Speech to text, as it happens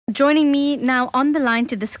Joining me now on the line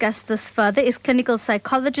to discuss this further is clinical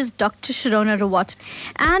psychologist Dr. Sharona Rawat.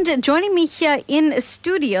 And joining me here in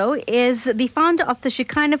studio is the founder of the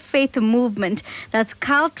Shekinah Faith Movement. That's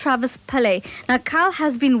Travice Pillay. Now, Kyle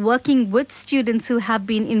has been working with students who have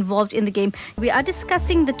been involved in the game. We are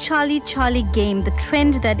discussing the Charlie game, the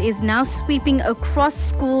trend that is now sweeping across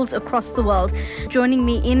schools across the world. Joining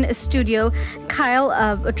me in studio,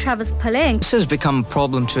 Travice Pillay. This has become a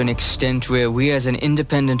problem to an extent where we as an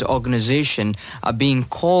independent organization are being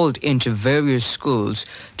called into various schools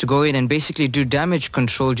to go in and basically do damage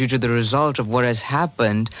control due to the result of what has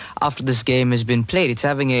happened after this game has been played. It's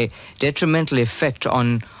having a detrimental effect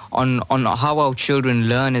on how our children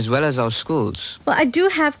learn as well as our schools. Well, I do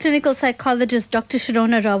have clinical psychologist Dr.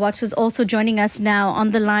 Sharona Rawat, who's also joining us now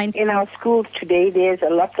on the line. In our schools today, there's a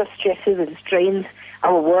lot of stresses and strains.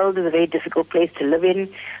 Our world is a very difficult place to live in.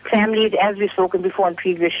 Families, as we've spoken before on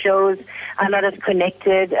previous shows, are not as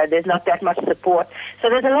connected. There's not that much support. So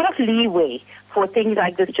there's a lot of leeway for things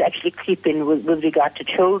like this to actually creep in with regard to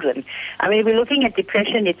children. I mean, if we're looking at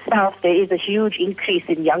depression itself, there is a huge increase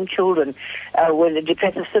in young children with the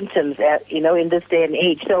depressive symptoms, in this day and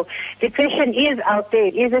age. So depression is out there.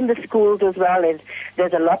 It is in the schools as well. As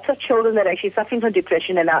there's a lot of children that are actually suffering from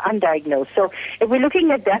depression and are undiagnosed. So if we're looking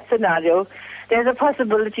at that scenario, there's a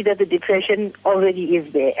possibility that the depression already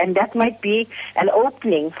is there. And that might be an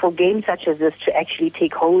opening for games such as this to actually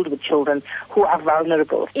take hold with children who are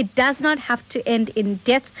vulnerable. It does not have to end in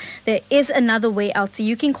death. There is another way out. So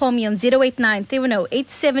you can call me on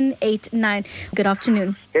 089-310-8789. Good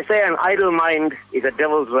afternoon. They say an idle mind is a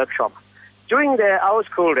devil's workshop. During our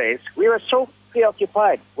school days, we were so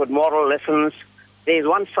preoccupied with moral lessons. There is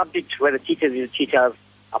one subject where the teachers will teach us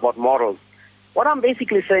about morals. What I'm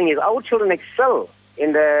basically saying is our children excel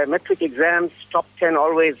in the metric exams, top 10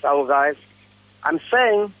 always, our guys. I'm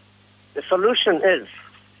saying the solution is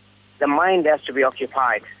the mind has to be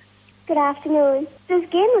occupied. Good afternoon. This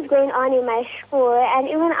game was going on in my school, and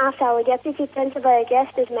even after our deputy principal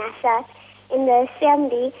addressed this matter in the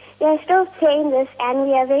assembly, they are still playing this, and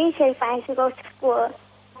we are very terrified to go to school.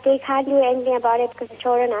 They can't do anything about it because the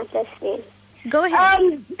children aren't listening. Go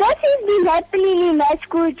ahead. This has been happening in my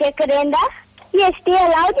school, Jacaranda. Yes, they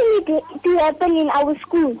allowed it to happen in our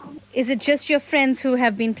school. Is it just your friends who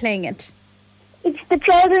have been playing it? It's the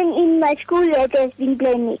children in my school that has been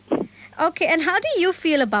playing it. Okay, and how do you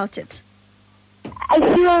feel about it? I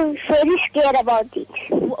feel very scared about it.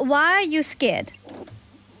 Why are you scared?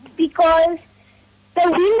 Because the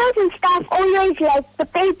windows and stuff always the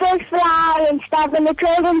papers fly and stuff, and the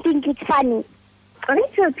children think it's funny. I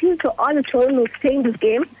need to appeal to all the children who's playing this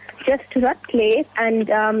game just to not play, and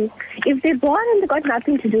if they're bored and they've got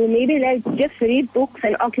nothing to do, maybe just read books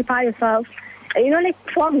and occupy yourself.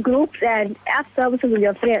 Form groups and have services with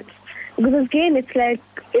your friends. Because this game, it's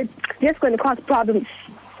just going to cause problems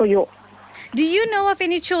for you. Do you know of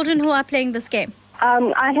any children who are playing this game?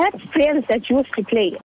 I had friends that used to play.